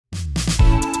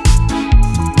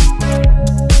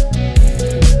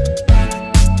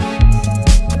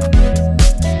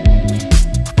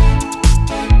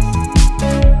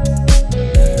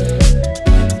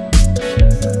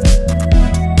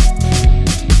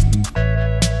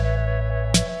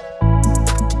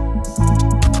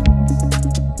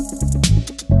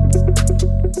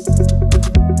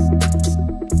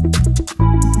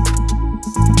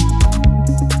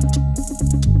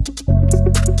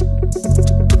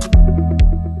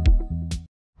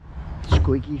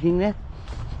squeaky thing there.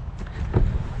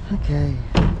 Okay,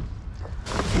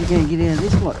 we're going to get out of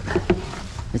this lot.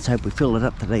 Let's hope we fill it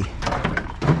up today.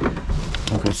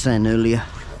 Like I was saying earlier,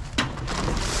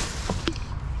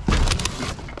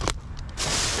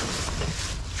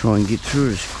 try and get through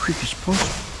as quick as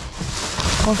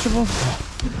possible.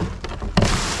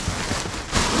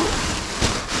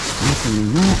 Nothing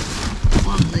in that.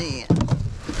 One there.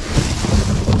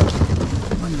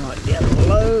 One right down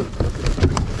below.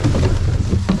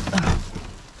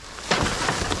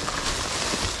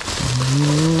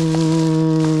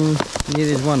 Yeah,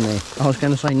 there's one there. I was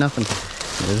going to say nothing.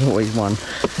 There's always one.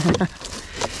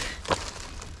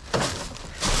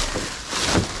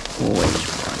 Always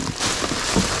one.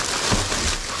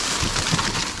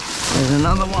 There's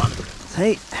another one.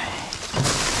 See?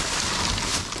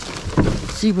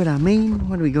 See what I mean?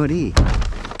 What do we got here?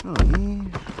 Oh yeah.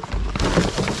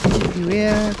 Check you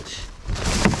out.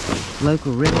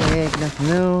 Local redneck, nothing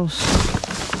else.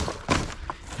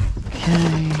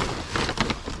 Okay.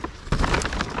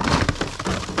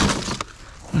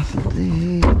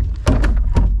 Nothing there.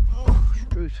 Oh,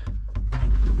 truth.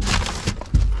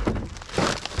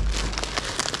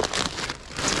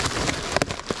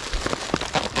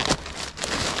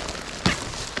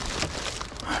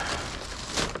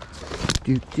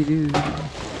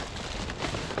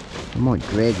 I might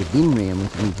drag a bin round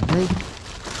with me today.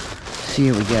 See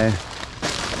how we go.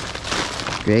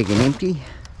 Drag an empty.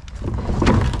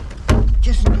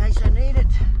 Just in case I need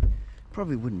it.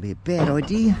 Probably wouldn't be a bad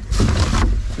idea.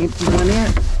 Empty one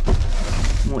out.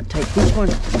 Might take this one.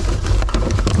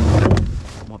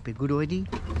 Might be a good idea.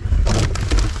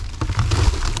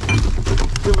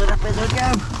 Fill it up as I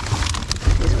go.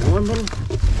 There's one little.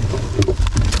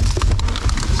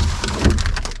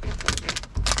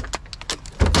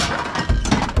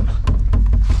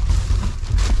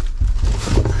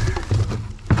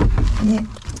 Yeah,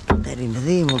 put that into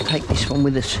there and we'll take this one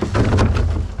with us.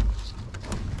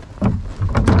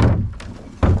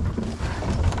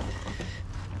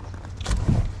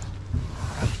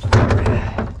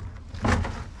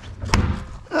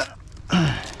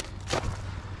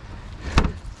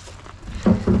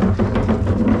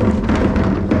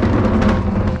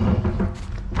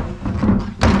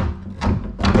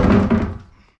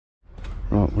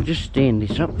 Right, we'll just stand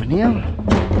this up for now.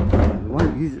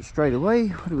 Won't use it straight away.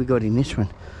 What do we got in this one?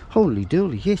 Holy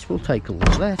dooly, yes, we'll take all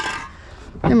of that.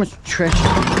 How much trash?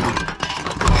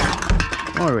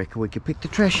 I reckon we could pick the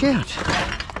trash out.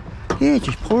 Yeah,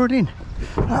 just pour it in.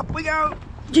 Up we go.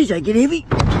 Geez, they get heavy.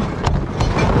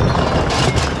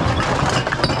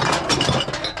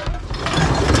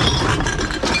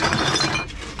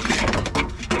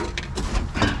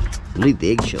 Leave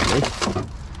the eggshell there.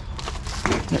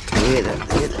 That there, that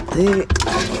there, that there.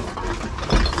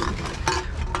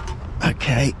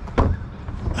 Okay,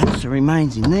 that's the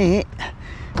remains in there.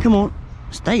 Come on,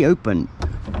 stay open.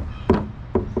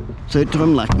 Third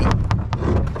time lucky.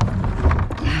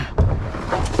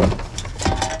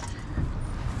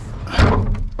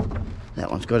 That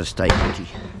one's got to stay empty.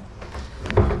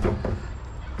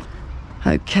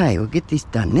 Okay, we'll get this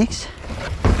done next.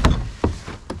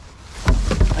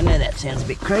 I know that sounds a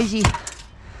bit crazy,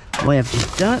 the way I've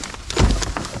just done it,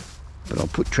 but I'll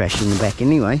put trash in the back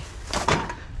anyway.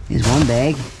 There's one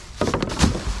bag.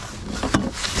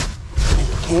 There's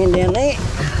a can down there.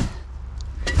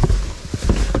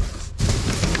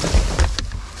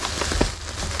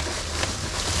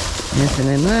 Nothing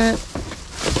in that.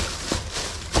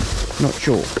 Not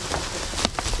sure.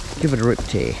 Give it a rip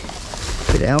tear.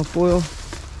 Bit of alfoil.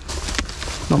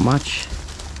 Not much.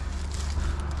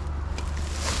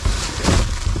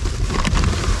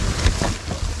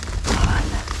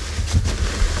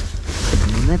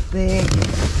 Nothing in that bag.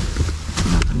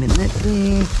 Nothing in that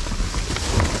bag.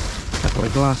 Couple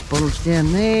of glass bottles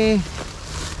down there.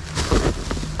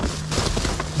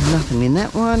 Nothing in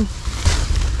that one.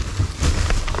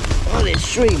 Oh, there's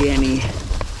three down here.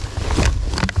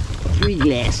 3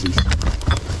 glasses.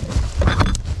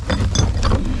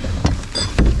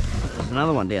 There's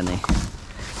another one down there.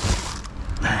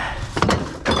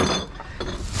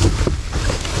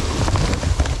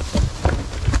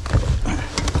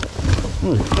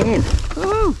 Oh, a can.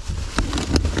 Oh!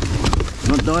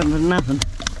 Not diving for nothing.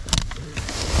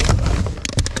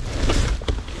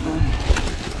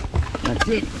 That's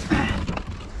it.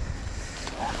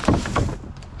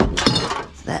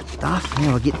 It's that stuff.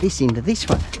 Now I'll get this into this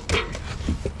one.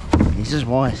 This is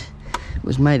why it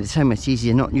was made it so much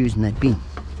easier not using that bin.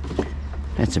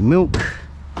 That's a milk.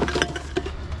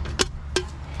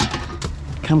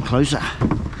 Come closer.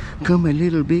 Come a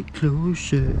little bit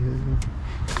closer.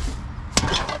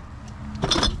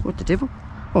 What the devil?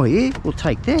 Oh yeah, we'll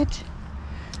take that.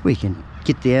 We can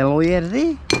get the alloy out of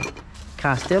there.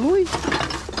 Cast alloy.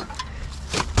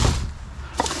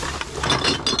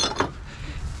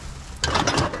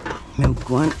 Milk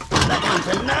one. That one's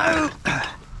a no.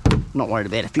 Not worried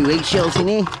about a few eggshells in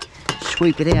there.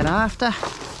 Sweep it out after.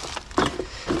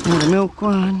 And the milk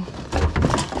one.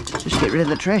 Just get rid of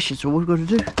the trash, that's all we've got to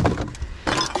do.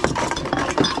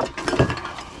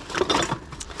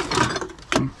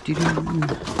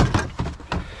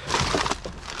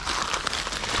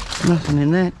 Nothing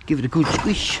in that. Give it a good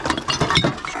squish.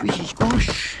 Squishy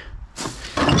squash.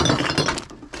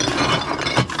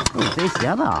 Oh, there's the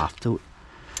other half to it.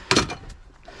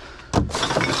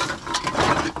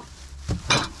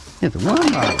 There's the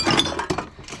one bar.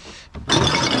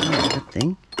 That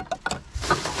thing.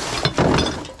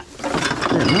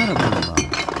 There's another one bar.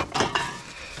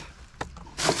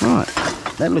 Right,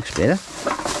 that looks better.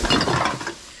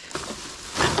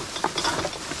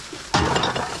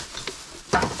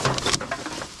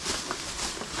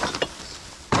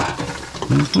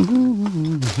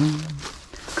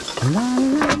 La, la, la, la.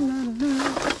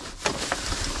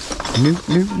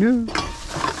 No.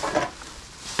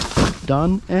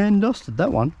 Done and dusted,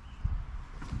 that one.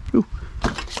 Ooh,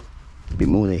 a bit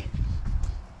more there.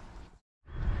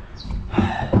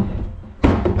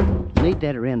 Need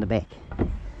that around the back.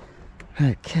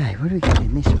 Okay, what do we got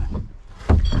in this one?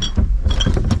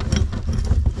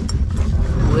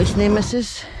 Worst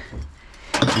nemesis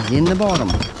is in the bottom.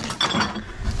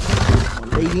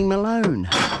 I'll leave him alone.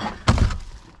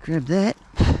 Grab that,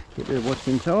 get rid of what's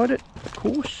inside it, of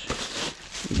course.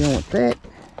 We don't want that.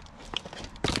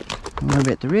 Don't worry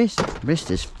about the rest. The rest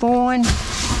is fine.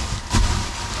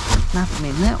 Nothing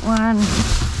in that one.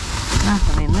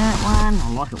 Nothing in that one.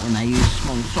 I like it when they use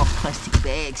small soft plastic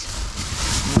bags.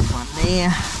 There's one there.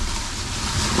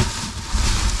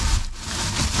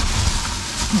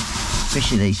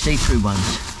 Especially these see-through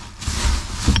ones.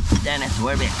 Don't have to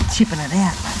worry about tipping it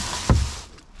out.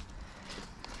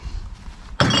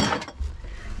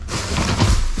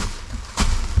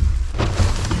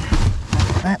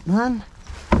 That one.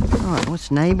 Right,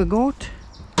 what's neighbour got?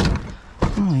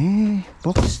 Oh yeah,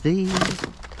 box there,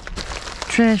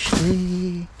 trash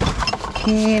there,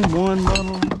 can, wine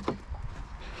bottle.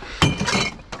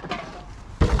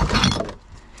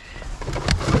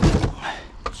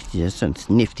 Yes, that's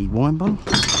a nifty wine bottle.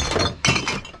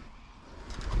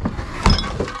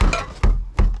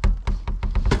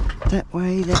 That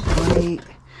way, that way.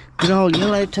 Good old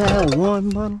yellowtail wine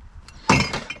bottle.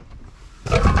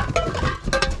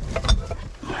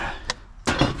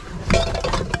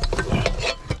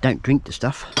 Don't drink the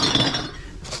stuff.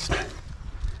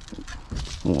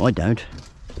 Well, I don't.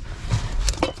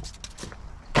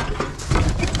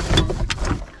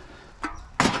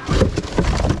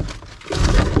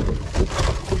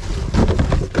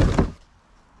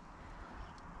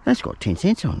 That's got 10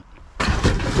 cents on it.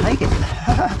 Take it.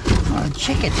 Oh,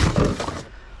 check it.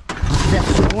 That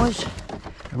size.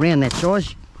 Around that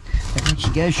size. That lets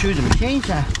you go through the machine,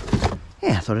 so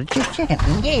yeah, I thought I'd just check it.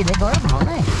 And yeah, they got them on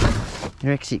there.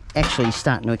 They're actually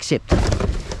starting to accept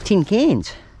tin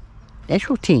cans.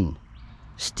 Actual tin.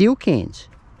 Steel cans.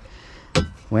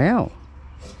 Wow.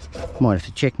 Might have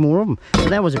to check more of them. So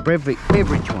that was a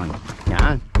beverage one.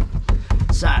 No.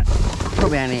 So,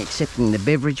 probably only accepting the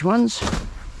beverage ones.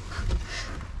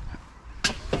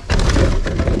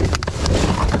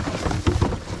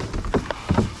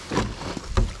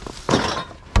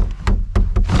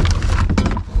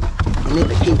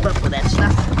 Never keep up with that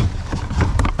stuff.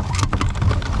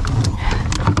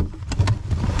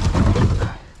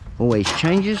 Always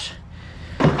changes.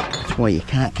 That's why you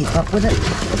can't keep up with it.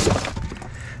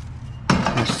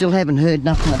 I still haven't heard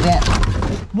nothing about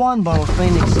wine bottles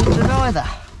being accepted either.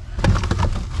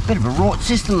 Bit of a rot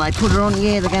system, they put it on,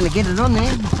 yeah, they're going to get it on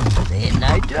there. There,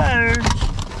 no don't.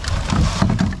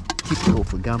 Typical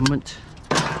for government.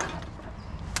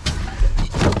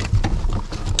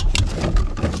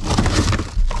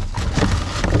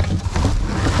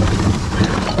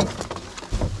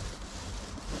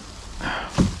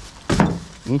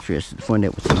 Interested to find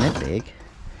out what's in that bag,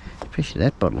 especially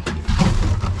that bottle.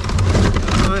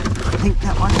 Right, I think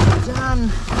that one's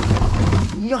done.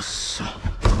 Yes,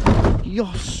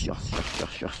 yes, yes,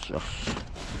 yes, yes, yes.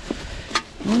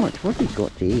 Right, what have we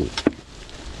got there?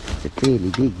 It's a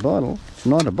fairly big bottle. It's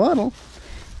not a bottle,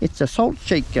 it's a salt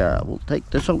shaker. We'll take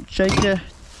the salt shaker.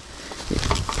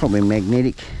 It's probably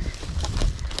magnetic.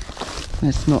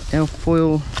 That's not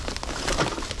alfoil.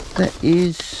 That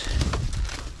is.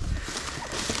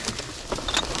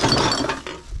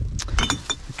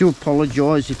 I do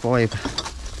apologise if I've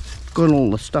got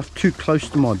all the stuff too close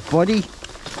to my body.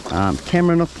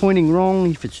 Camera not pointing wrong.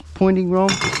 If it's pointing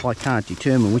wrong, I can't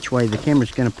determine which way the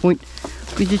camera's going to point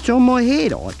because it's on my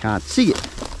head. I can't see it.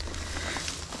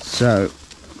 So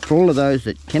for all of those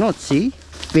that cannot see,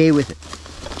 bear with it.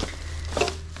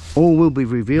 All will be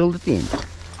revealed at the end.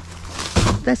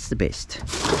 That's the best.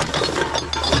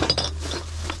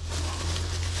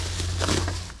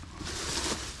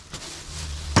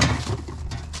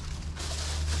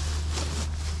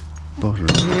 Bottle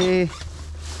there.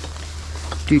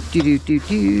 Do do do do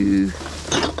do.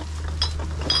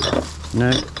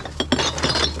 No.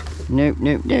 No,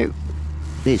 no, no.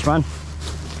 There's one.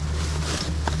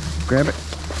 Grab it.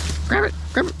 Grab it.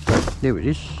 Grab it. There it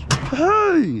is.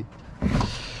 Hey!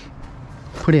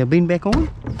 Put our bin back on.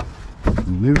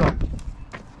 Move up.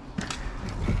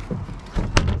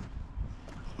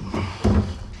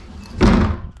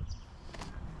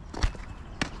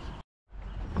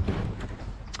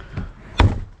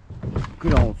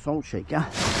 Good old salt shaker.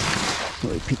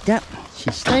 What we picked up.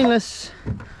 She's stainless.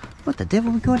 What the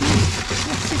devil we got here?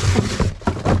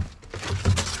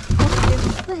 What the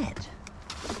devil's that?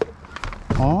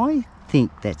 I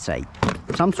think that's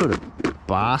some sort of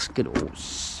basket or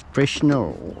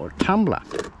freshener or tumbler.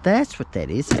 That's what that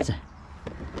is. It's a,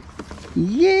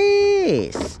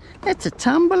 yes, that's a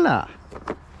tumbler.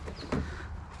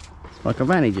 Like I've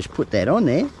only just put that on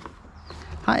there.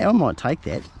 Hey, I might take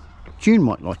that. June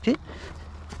might like that.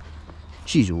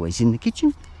 She's always in the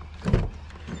kitchen.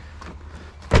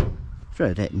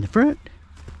 Throw that in the front.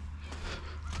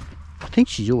 I think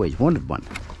she's always wanted one.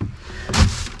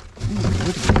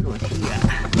 What have we got here?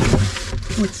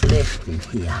 What's left in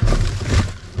here?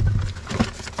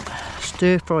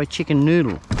 Stir fry chicken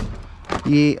noodle.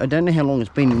 Yeah, I don't know how long it's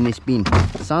been in this bin.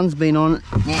 The sun's been on it.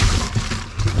 Yeah.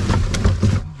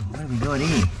 What have we got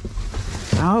here?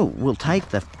 Oh, we'll take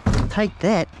that.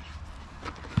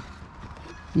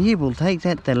 Yeah, we'll take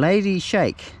that. The Lady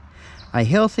Shake. A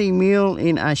healthy meal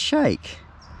in a shake.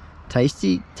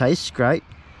 Tasty, tastes great.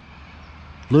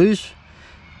 Lose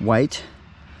weight,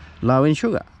 low in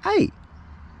sugar. Hey.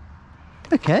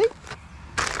 Okay.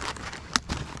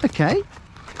 Okay.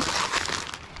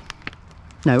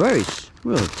 No worries.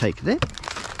 We'll take that.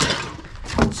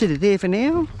 Sit it there for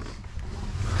now.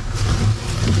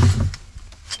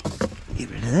 Get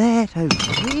rid of that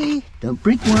over there. Don't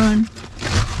break one.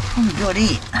 What have we got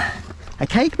here? A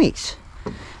cake mix.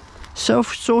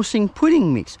 Self-saucing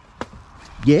pudding mix.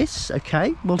 Yes,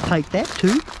 okay, we'll take that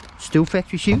too. Still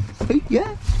factory ship.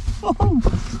 Yeah. Oh,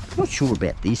 not sure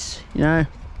about this, you know.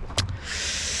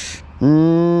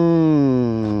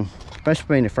 Supposed to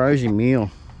be in a frozen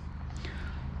meal.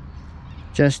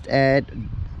 Just add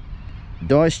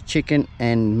diced chicken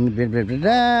and blah, blah, blah,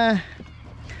 blah.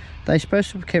 They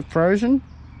supposed to be kept frozen?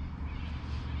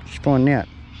 Just finding out.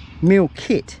 Meal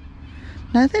kit.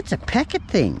 No, that's a packet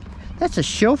thing. That's a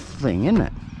shelf thing, isn't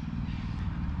it?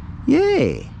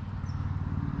 Yeah.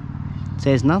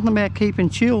 Says nothing about keeping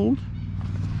chilled.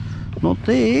 Not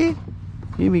there.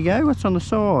 Here we go. What's on the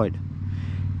side?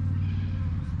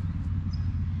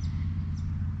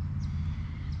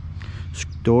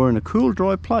 Store in a cool,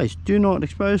 dry place. Do not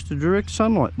expose to direct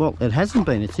sunlight. Well, it hasn't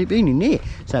been. It's been in there.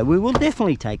 So we will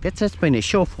definitely take that. That's been a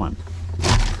shelf one.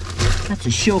 That's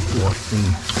a shelf life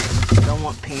thing. Don't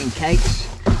want pancakes.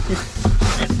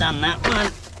 I've done that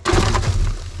one.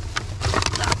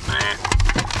 Done that.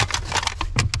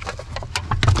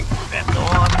 Grab the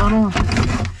water bottle.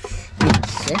 Wait a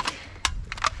sec.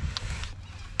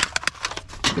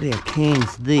 Put our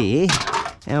cans there.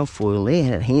 Alfoil there.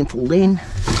 Had a handful then.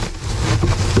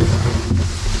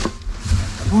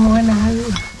 Oh, I know.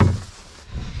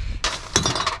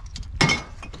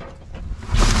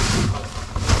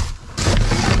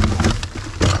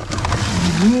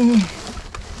 Yeah.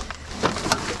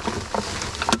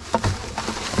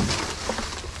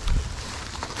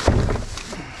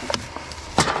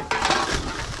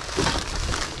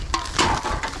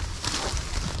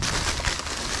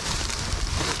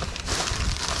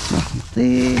 Nothing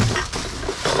there.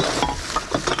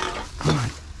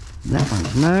 Right. That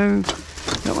one's no.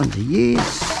 That one's a yes.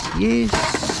 Yes.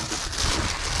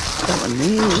 That one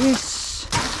there, yes.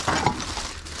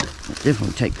 I'll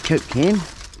definitely take the Coke can.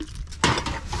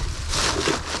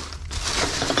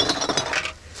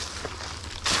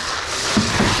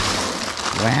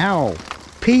 Wow,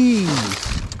 peas.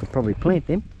 Could probably plant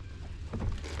them.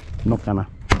 Not gonna.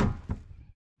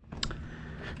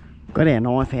 Got our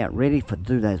knife out ready to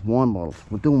do those wine bottles.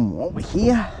 We're doing them over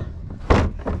here.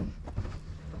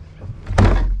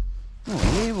 Oh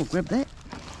yeah, we'll grab that.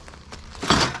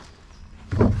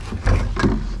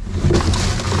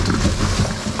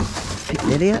 Pick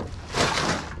that out.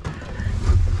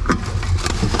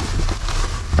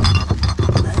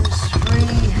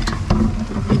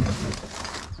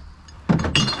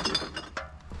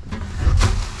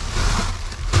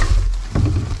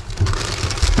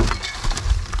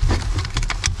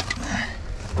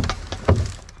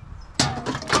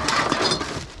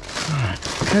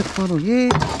 Coke bottle, yeah.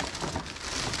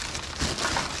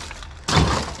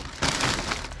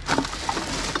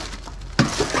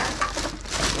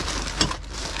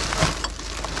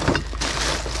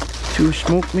 Two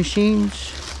smoke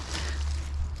machines.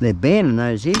 They're banning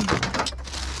those here.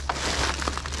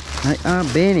 They are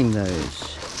banning those.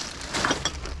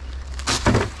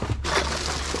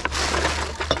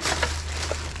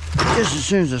 Just as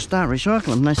soon as I start recycling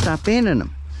them, they start banning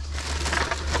them.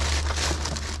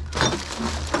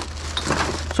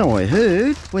 So I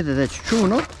heard, whether that's true or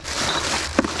not.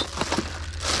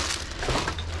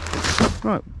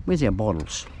 Right, where's our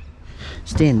bottles?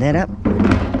 Stand that up.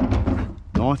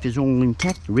 Knife is all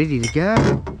intact, ready to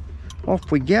go.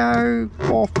 Off we go.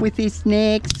 Off with this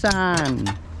next son.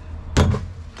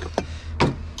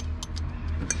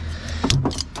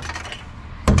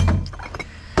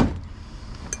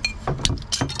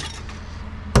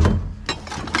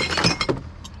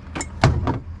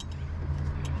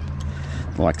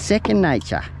 Like second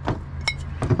nature.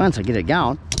 Once I get it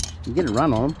going, you get a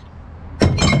run on them.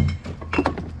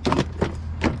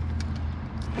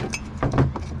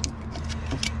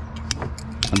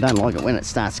 I don't like it when it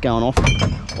starts going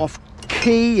off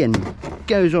key and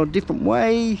goes a different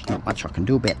way. Not much I can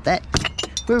do about that.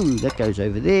 Ooh, that goes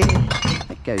over there.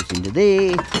 That goes into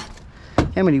there.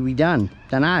 How many have we done?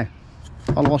 Don't know.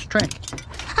 I lost track.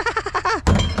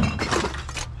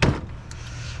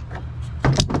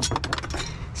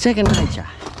 Second nature.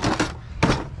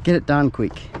 Get it done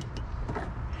quick.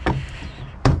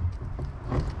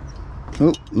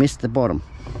 Oh, missed the bottom.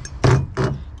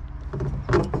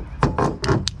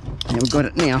 And we've got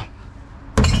it now.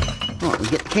 Right, we'll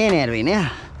get the can out of here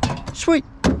now. Sweet.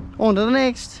 On to the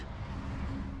next.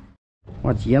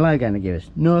 What's yellow going to give us?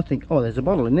 Nothing. Oh, there's a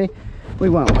bottle in there. We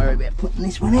won't worry about putting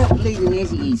this one out. Leave it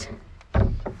as it is.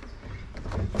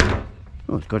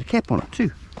 Oh, it's got a cap on it too.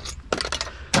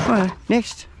 Right,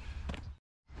 next.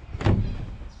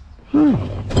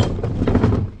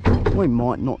 We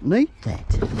might not need that.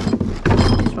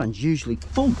 This one's usually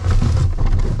full.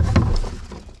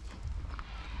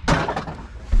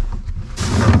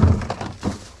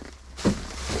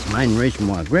 That's the main reason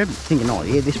why I grabbed it, thinking, oh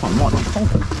yeah, this one might be full.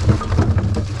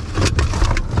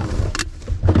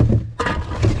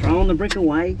 Throwing the brick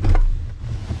away.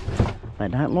 They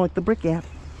don't like the brick out.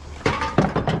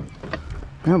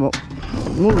 Oh well,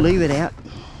 we'll leave it out.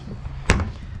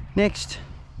 Next.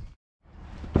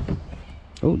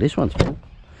 Oh, this one's full.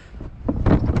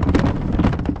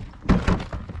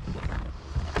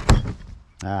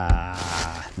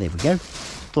 Ah, there we go.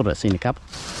 Thought I'd seen a couple.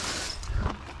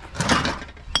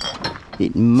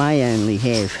 It may only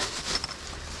have,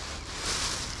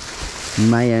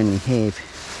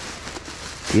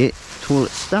 yeah,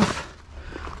 toilet stuff.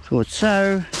 Thought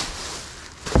so.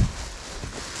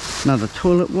 Another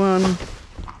toilet one.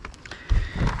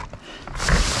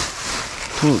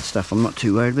 Toilet stuff I'm not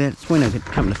too worried about. It's when I get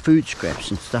a couple of food scraps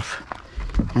and stuff.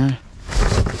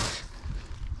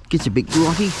 Gets a bit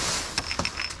grotty.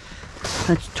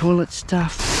 That's toilet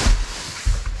stuff.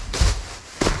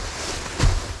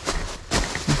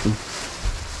 You can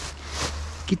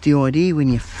get the idea when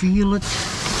you feel it.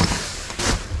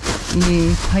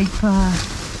 Yeah, paper.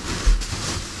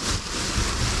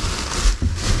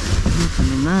 Nothing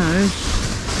in those.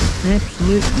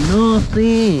 Absolute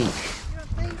nothing.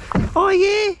 Oh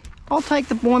yeah, I'll take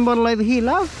the wine bottle over here,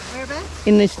 love. Whereabouts?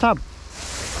 In this tub.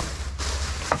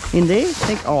 In there.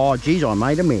 Oh geez, I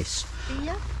made a mess.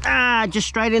 Here? Ah, just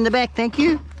straight in the back, thank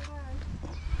you.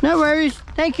 No worries,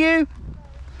 thank you.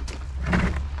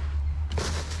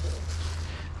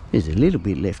 There's a little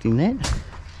bit left in that.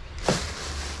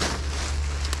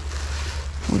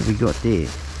 What have we got there?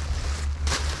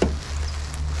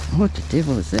 What the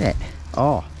devil is that?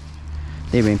 Oh,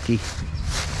 they're empty.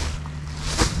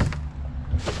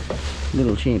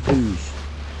 Little shampoos.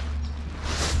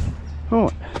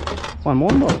 Right, one more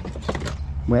bottle.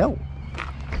 Well,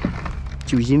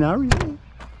 choosy no.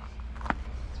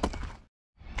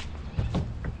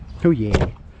 Oh yeah.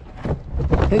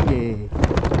 Oh yeah.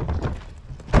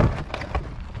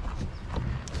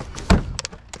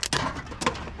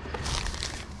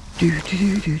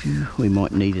 Do. We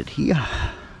might need it here.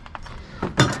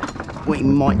 We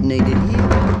might need it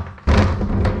here.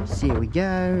 So here we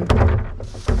go.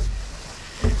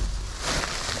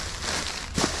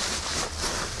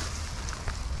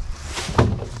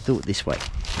 Do it this way.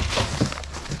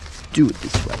 Do it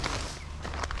this way.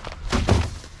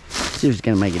 See if it's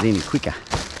going to make it any quicker.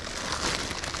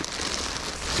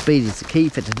 Speed is the key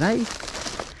for today.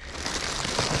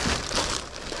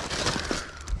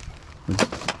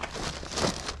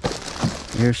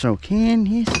 Aerosol can,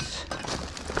 yes.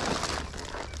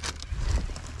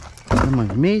 Some of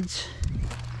my meds.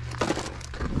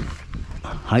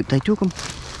 Hope they took them.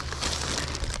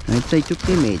 Hope they took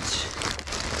their meds.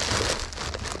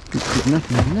 Good,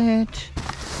 nothing in that.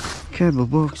 Cable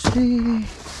box there.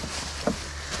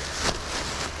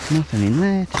 Nothing in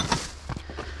that.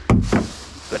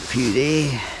 Got a few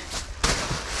there.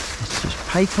 That's just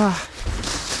paper.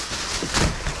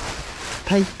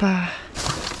 Paper.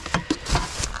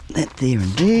 That there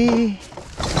and there.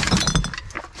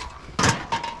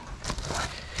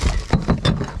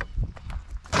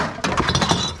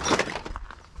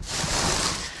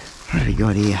 What have we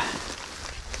got here?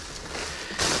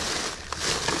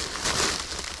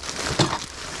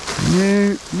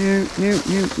 No.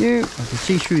 I can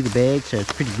see through the bag, so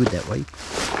it's pretty good that way. We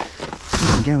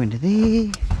can go into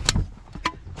there.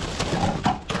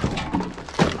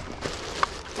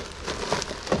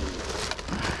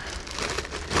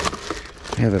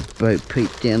 Have a boat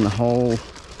peep down the hole.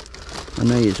 I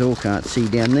know you all can't see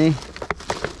down there.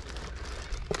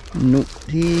 Nope,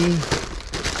 here.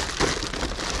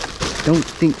 Don't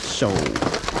think so.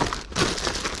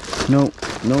 Nope,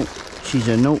 she's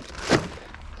a nope.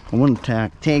 I want to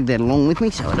tag that along with me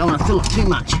so I don't want to fill it too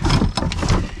much.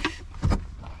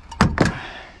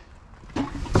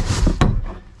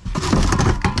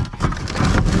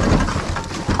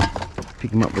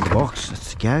 Pick them up with the box.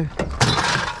 Let's go.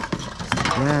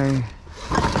 Go.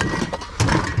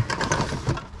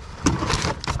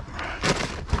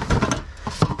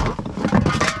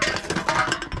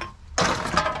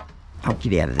 Oh,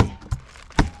 get out of there.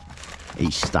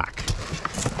 He's stuck.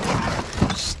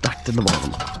 Stuck to the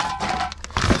bottom.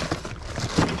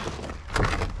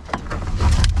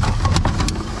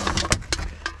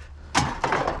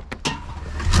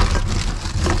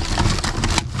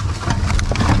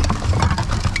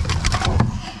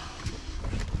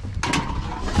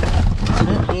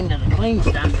 Into the clean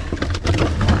stuff.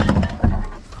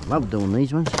 I love doing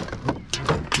these ones.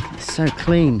 It's so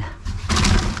clean.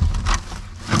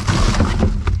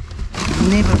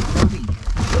 Never grotty.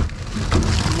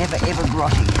 Never ever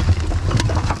grotty.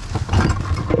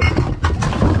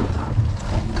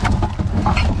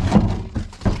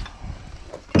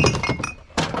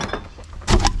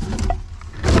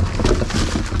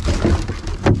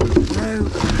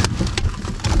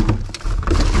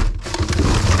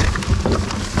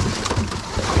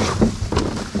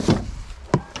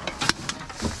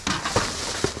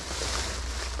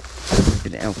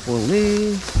 Alfoil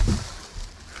there.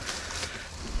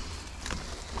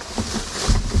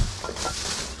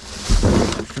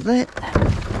 For that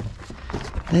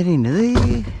into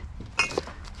there.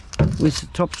 Where's the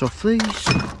tops off these?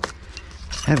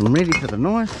 Have them ready for the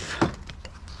knife.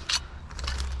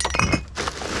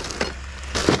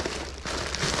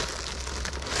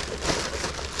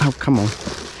 Oh, come on.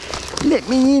 Let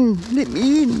me in, let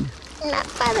me in. Not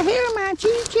by the hair of my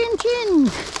chin.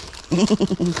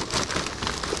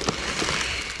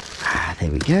 There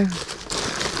we go.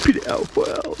 Bit of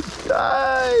alfoil.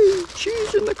 Yay!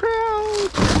 Cheese in the crowd.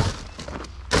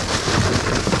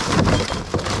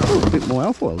 Oh, a bit more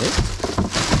alfoil there.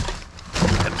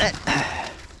 Look at that.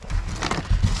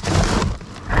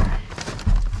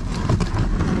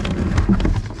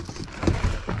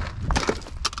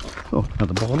 Oh,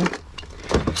 another bottle.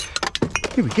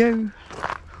 Here we go.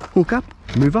 Hook up,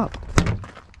 move up.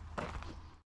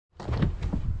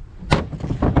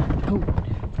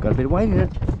 Got a bit of weight in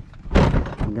it.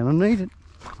 I'm gonna need it.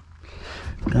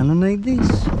 Gonna need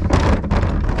this.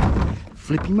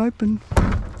 Flip him open.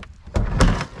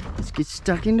 Let's get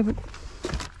stuck into it.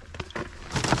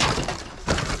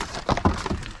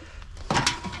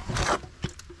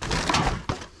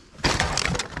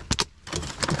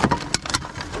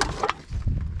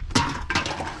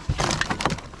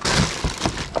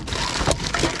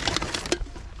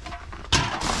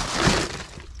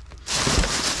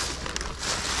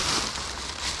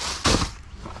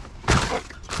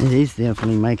 It is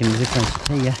definitely making a difference, I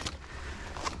tell you.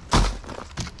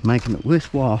 Making it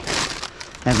worthwhile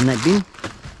having that bin.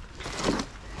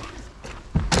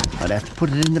 I'd have to put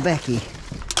it in the back here.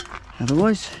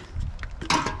 Otherwise,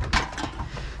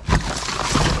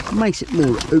 it makes it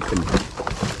more open.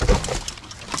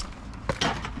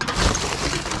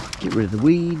 Get rid of the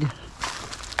weed.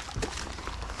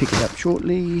 Pick it up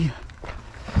shortly.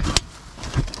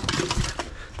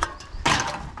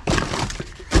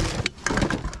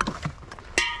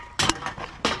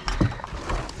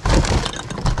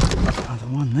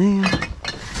 One there.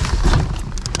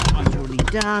 One's already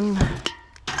done.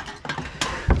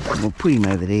 We'll put him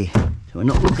over there so we're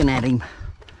not looking at him.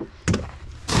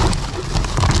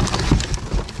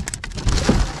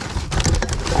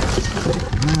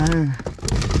 No.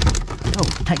 Oh,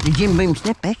 Take the Jim Boom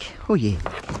snapback. Oh yeah.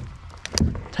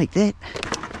 Take that.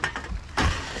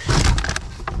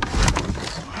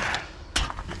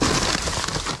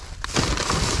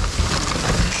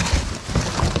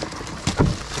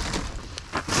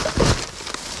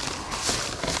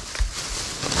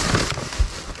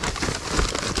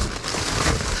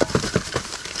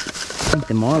 I think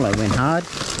the Milo went hard.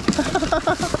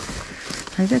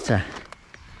 Hey, that's a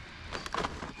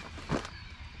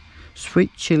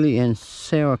sweet chili and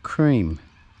sour cream.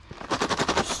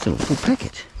 Still a full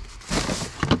packet.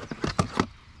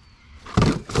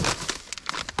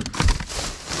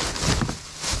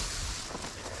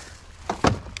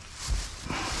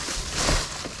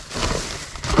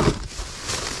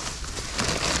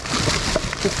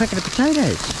 Full packet of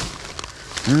potatoes.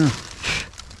 Oh.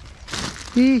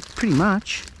 Yeah, pretty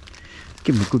much.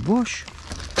 Give them a good wash.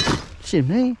 See them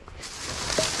there.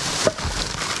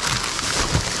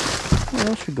 What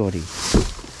else we got here?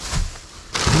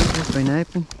 That's been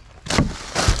open.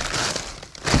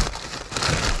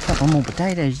 Couple more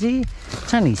potatoes there.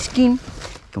 It's only skin. You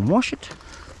can wash it.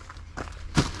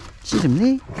 See them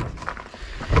there.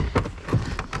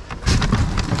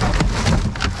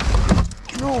 You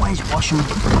can always wash them.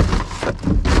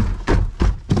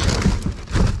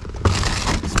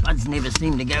 Spuds never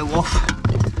seem to go off.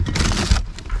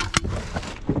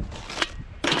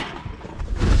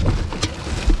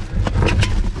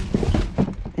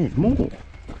 There's more.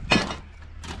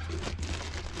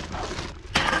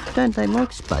 Don't they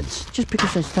like spuds? Just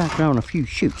because they start growing a few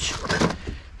shoots.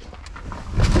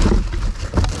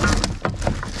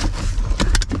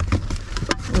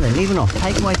 Well, they're living off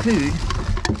takeaway food.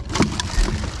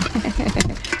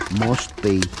 Must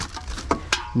be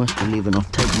living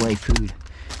off takeaway food.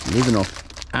 Living off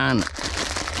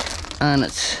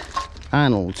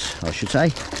Arnold's, I should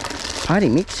say. Party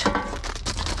mix.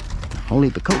 Whole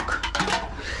heap of coke.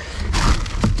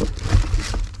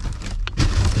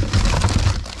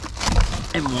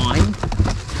 And wine.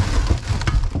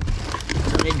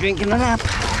 So they're drinking it up.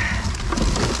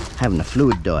 Having a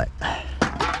fluid diet.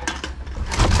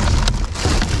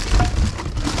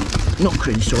 Not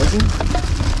criticising,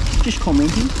 just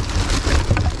commenting.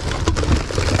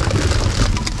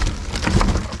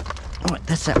 Alright,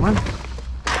 that's that one.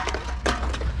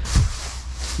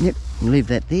 Yep, leave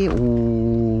that there.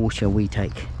 Or shall we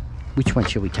take? Which one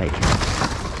shall we take?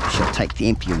 We shall take the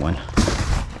empty one.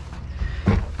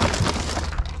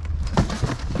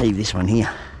 Leave this one here.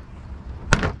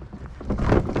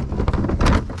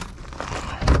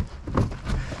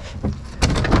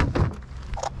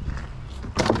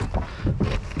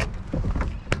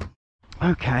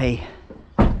 Okay,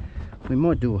 we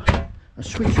might do a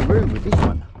switcheroo with this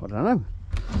one. I don't know.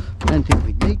 I don't think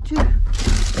we need to.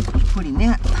 Just put him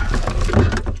out.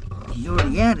 He's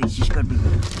already out. He's just got to be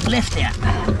left out,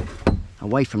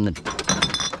 away from the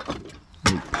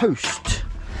post.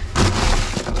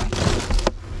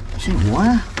 See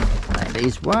wire? That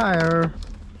is wire.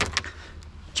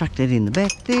 Chuck that in the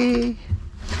back there.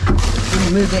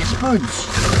 Remove our spuds.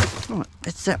 Right,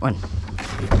 that's that one.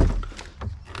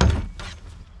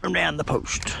 Around the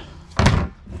post.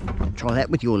 Try that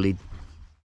with your lid.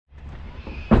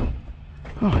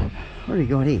 Right, what do you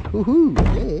got here? Woohoo!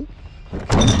 Yeah.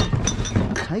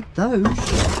 Take those.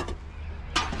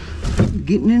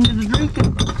 Getting into the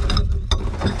drinking.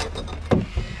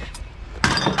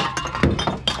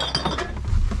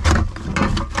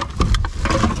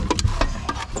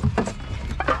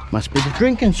 Must be the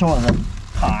drinking side of the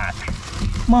park.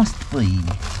 Must be.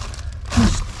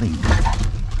 Must be.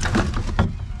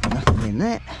 Nothing in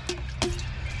that.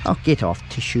 I'll get off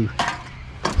tissue.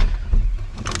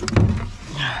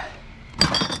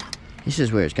 This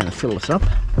is where it's going to fill us up.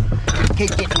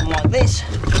 Keep getting like this.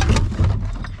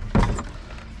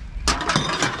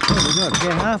 Well, we've got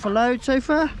about half a load so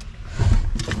far.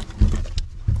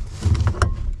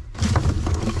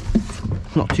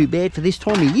 Not too bad for this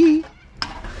time of year.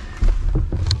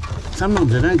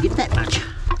 Sometimes I don't get that much.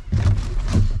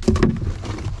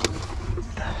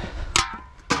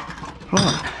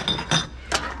 Right,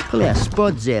 pull our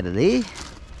spuds out of there.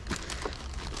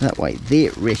 That way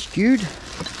they're rescued.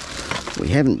 We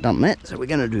haven't done that, so we're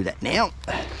going to do that now.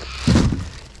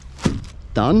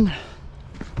 Done.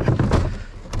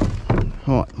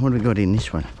 Right, what have we got in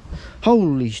this one?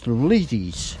 Holy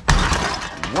slities.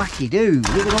 Wacky do,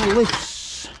 look at all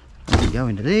this. Go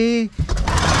into there.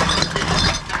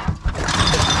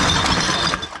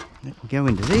 Go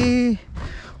into there.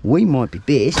 We might be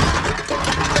best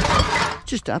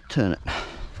just to upturn it.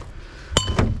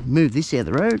 Move this out of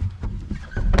the road.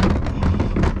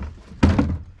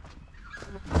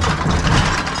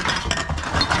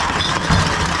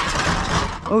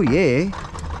 Oh yeah.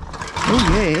 Oh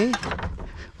yeah.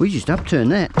 We just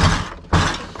upturned that.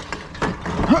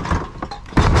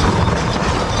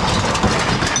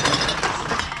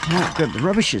 Right, grab the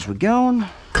rubbish as we're going.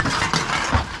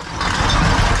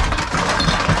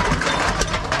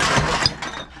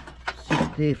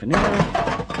 Sit there for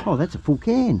now. Oh, that's a full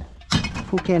can.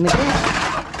 Full can of gas.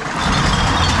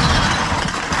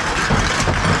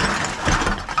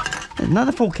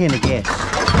 Another full can of gas.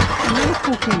 Another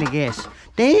full can of gas.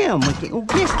 Damn, we're getting all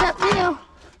gassed up now.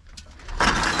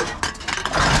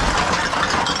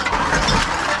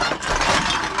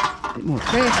 Bit more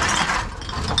trash.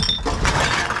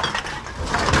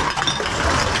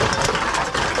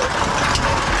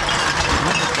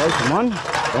 Broken one.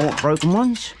 Don't want broken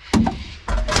ones.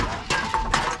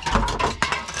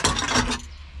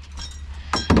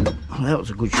 Oh, that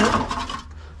was a good shot.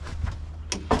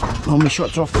 All my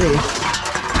shots off there.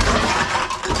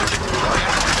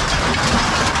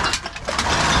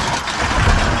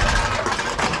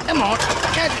 Come on,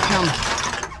 catch it, come.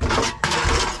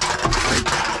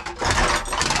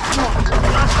 Come on,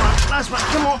 last one,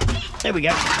 come on. There we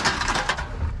go.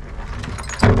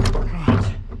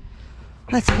 Right,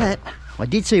 that's that. I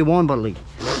did see a wine bottle. There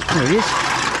it is.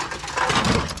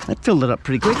 That filled it up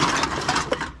pretty quick.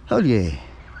 Oh yeah.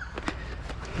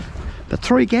 But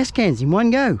 3 gas cans in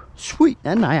one go. Sweet,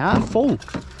 and they are full.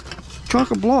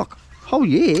 Chock-a-block. Oh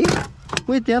yeah.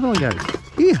 Where'd the other one go?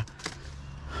 Here.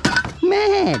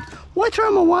 Mad. Why throw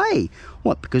them away?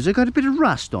 What, because they've got a bit of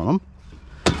rust on them?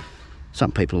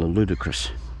 Some people are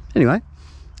ludicrous. Anyway,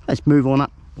 let's move on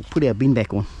up. We'll put our bin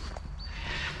back on.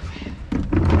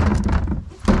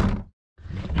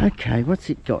 Okay, what's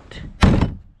it got?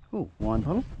 Oh, wine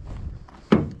bottle.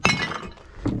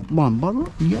 Wine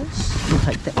bottle, yes. We'll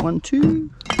take that one too.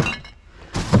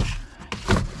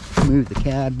 Move the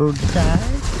cardboard aside.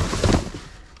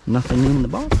 Nothing in the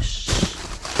box.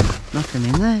 Nothing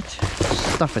in that.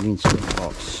 Stuff it inside the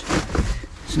box.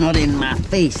 It's not in my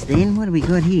face then. What do we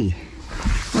got here?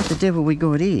 What the devil we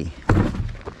got here?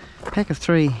 Pack of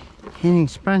 3 hanging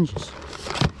sponges.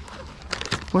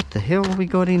 What the hell have we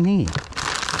got in here?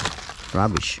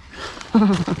 Rubbish. I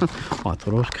thought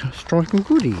I was striking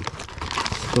goodie.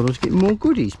 Thought I was getting more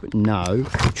goodies, but no.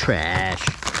 Trash,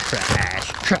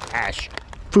 trash, trash.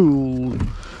 Fool.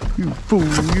 You fool,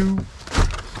 you.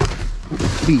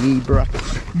 Zebra.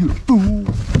 You fool.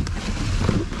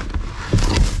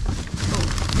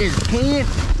 There's a can.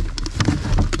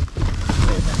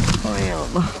 There's a crown.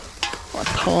 A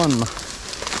ton.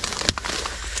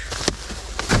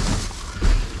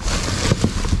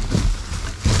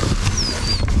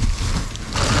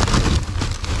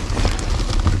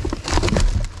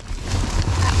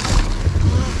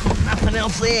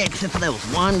 Else there except for there was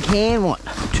 1 can. What,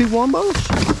 2 wine bottles?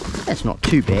 That's not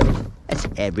too bad. That's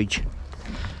average.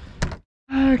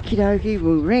 Okie dokie,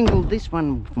 we wrangled this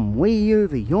one from way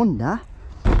over yonder.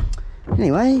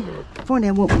 Anyway, find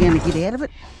out what we're going to get out of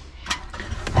it.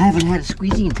 I haven't had a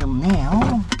squeezy until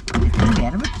now. Get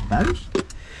out of it, I suppose.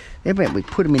 How about we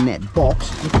put them in that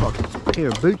box? Looks like a pair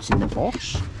of boots in the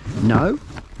box. No.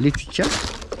 Literature.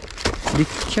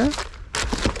 Literature.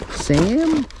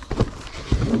 Sam.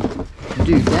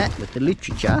 Do that with the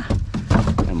literature,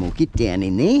 and we'll get down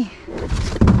in there.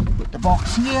 Put the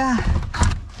box here.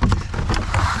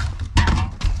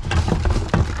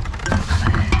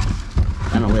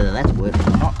 Don't know whether that's working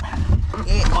or not.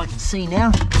 Yeah, I can see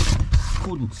now.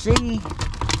 Couldn't see.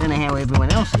 Don't know how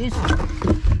everyone else is.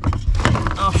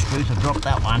 Oh, screws! I dropped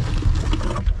that one.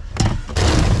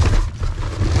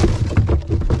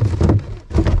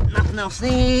 Nothing else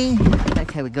there.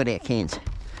 Okay, we got our cans.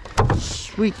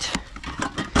 Sweet.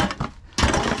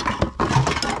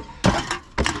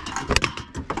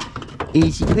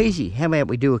 Easy peasy. How about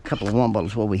we do a couple of wine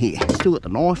bottles while we're here? Still got the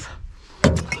knife.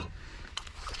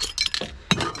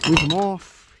 Whip them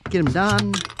off. Get them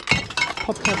done.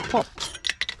 Pop, pop, pop.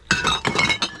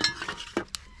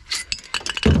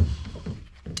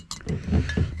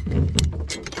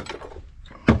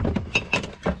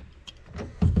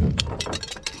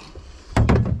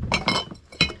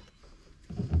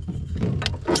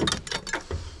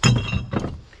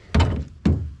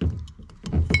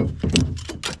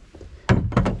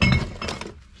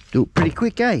 Do it pretty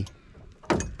quick, eh?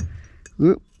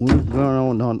 No,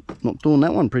 not doing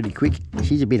that one pretty quick.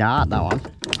 She's a bit hard, that one.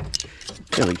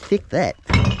 Fairly thick, that.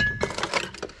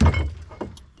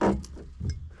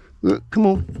 Come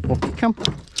on, off you come.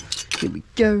 Here we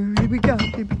go, here we go,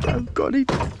 here we go. Got it.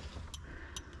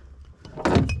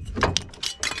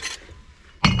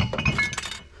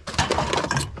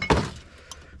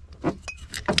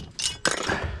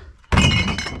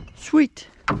 Sweet.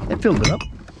 That filled it up.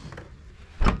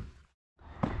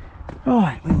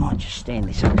 Right, we might just stand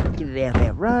this up and get it out of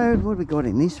our road. What have we got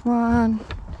in this one?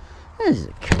 There's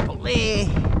a couple there.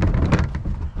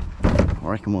 I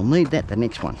reckon we'll need that the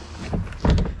next one.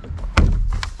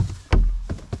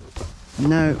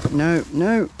 No, no,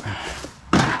 no.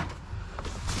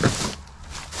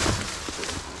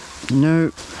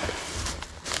 No.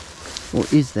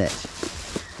 What is that?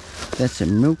 That's a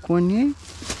milk one, yeah?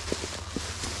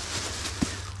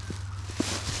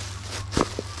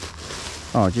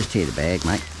 Oh, just tear the bag,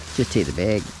 mate. Just tear the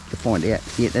bag. You'll find out.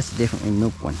 Yeah, that's definitely a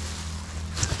milk one.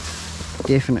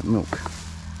 Definite milk.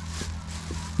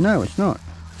 No, it's not.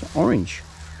 It's orange.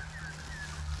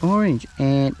 Orange,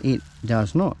 and it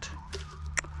does not.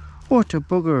 What a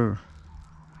bugger.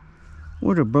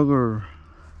 What a bugger.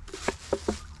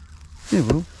 Yeah,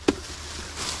 well.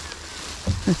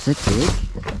 That's that bag.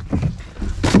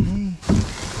 Okay.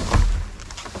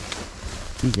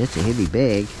 Gee, that's a heavy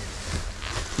bag.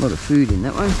 A lot of food in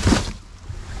that one.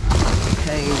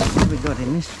 Okay, what have we got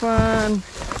in this one?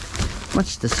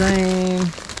 Much the same.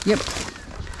 Yep.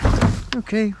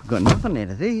 Okay, we've got nothing out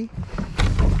of there.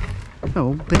 Oh,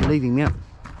 well, better leave him up.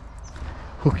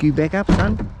 Hook you back up,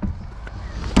 son.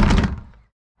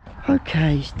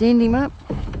 Okay, stand him up.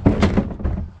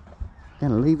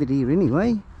 Gonna leave it here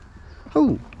anyway.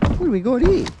 Oh, what do we got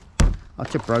here? Oh,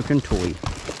 it's a broken toy.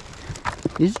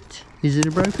 Is it? Is it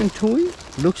a broken toy?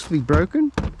 Looks to be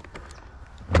broken.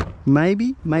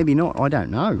 Maybe, maybe not. I don't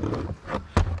know.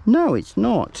 No, it's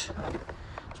not.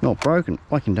 It's not broken.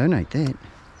 I can donate that.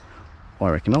 I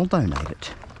reckon I'll donate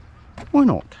it. Why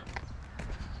not?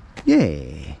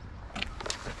 Yeah.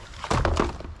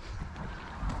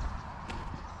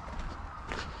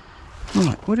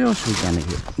 Right, what else are we going to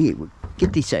get? Here, we'll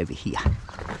get this over here.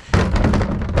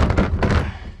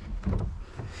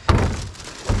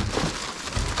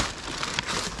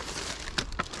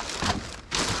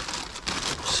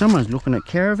 Someone's looking at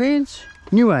caravans.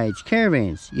 New age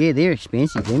caravans. Yeah, they're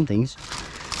expensive, them things.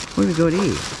 What have we got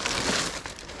here?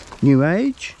 New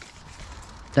age.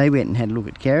 They went and had a look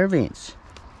at caravans.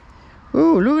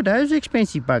 Oh, look at those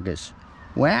expensive buggers.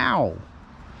 Wow.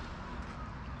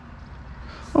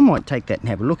 I might take that and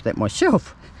have a look at that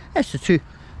myself. That's the two.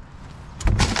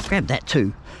 Grab that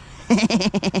too.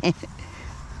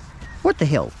 What the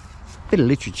hell? Bit of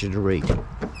literature to read.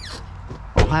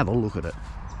 I'll have a look at it.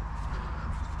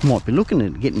 Might be looking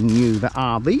at getting a new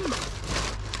RV.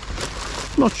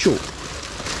 Not sure.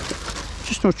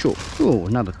 Just not sure. Oh,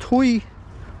 another toy.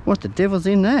 What the devil's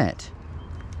in that?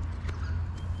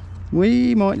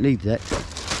 We might leave that.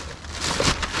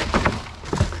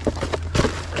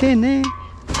 Can there?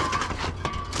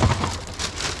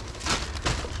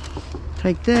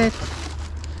 Take that.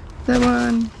 That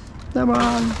one. That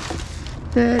one.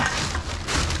 That.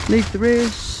 Leave the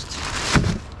rest.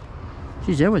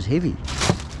 Geez, that was heavy.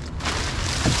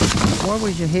 Why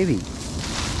was it heavy?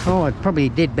 Oh, probably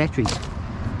dead batteries.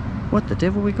 What the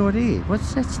devil we got here?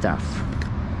 What's that stuff?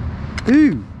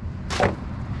 Ooh!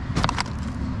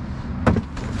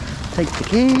 Take the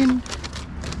can.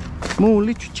 More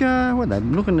literature. What are they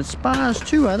looking at spas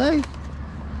too, are they?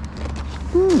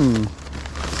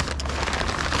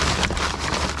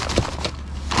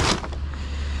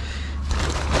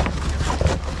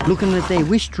 Looking at their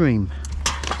wish dream.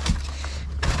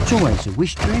 It's always a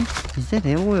wish dream. Is that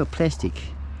oil or plastic?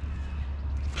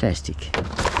 Plastic.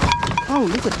 Oh,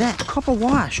 look at that. Copper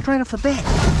wire straight off the bat.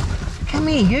 Come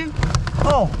here, you.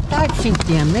 Oh, don't sink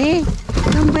down there.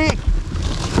 Come back.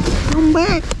 Come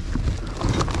back.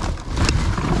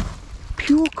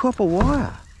 Pure copper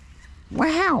wire.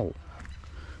 Wow.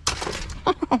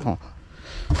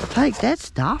 Take that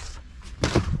stuff.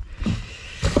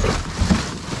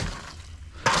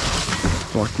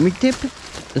 Like me tip.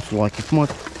 It's like if my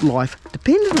life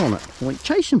depended on it. I went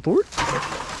chasing for it.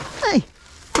 Hey,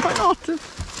 why not?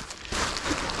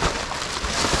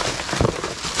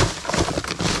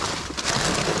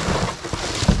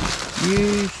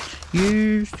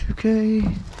 Used, okay.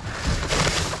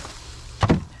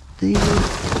 There.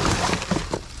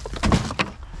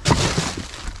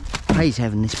 Ray's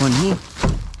having this one here.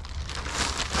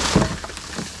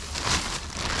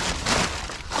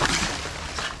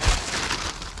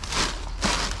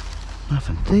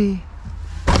 Nothing there.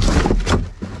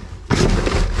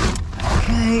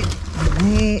 Okay, one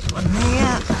there, one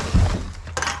there.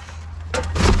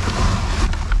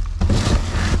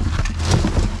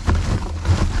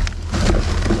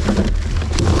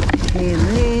 Okay,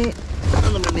 there. A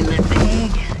little bit in that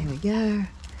bag. There we go.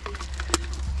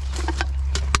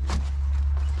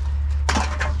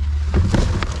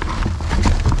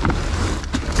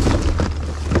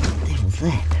 What the devil's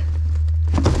that?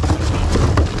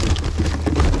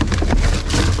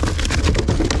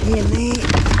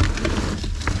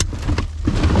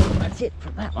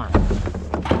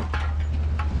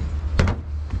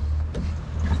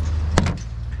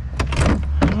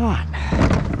 Right.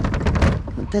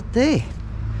 Put that there.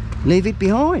 Leave it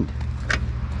behind.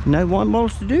 No wine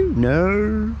bottles to do?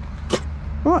 No.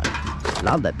 Right.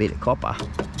 Love that bit of copper.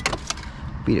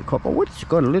 Bit of copper. What's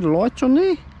got a little lights on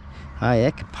there? Hey,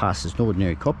 that could pass as an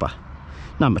ordinary copper.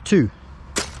 Number 2.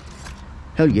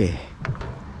 Hell yeah.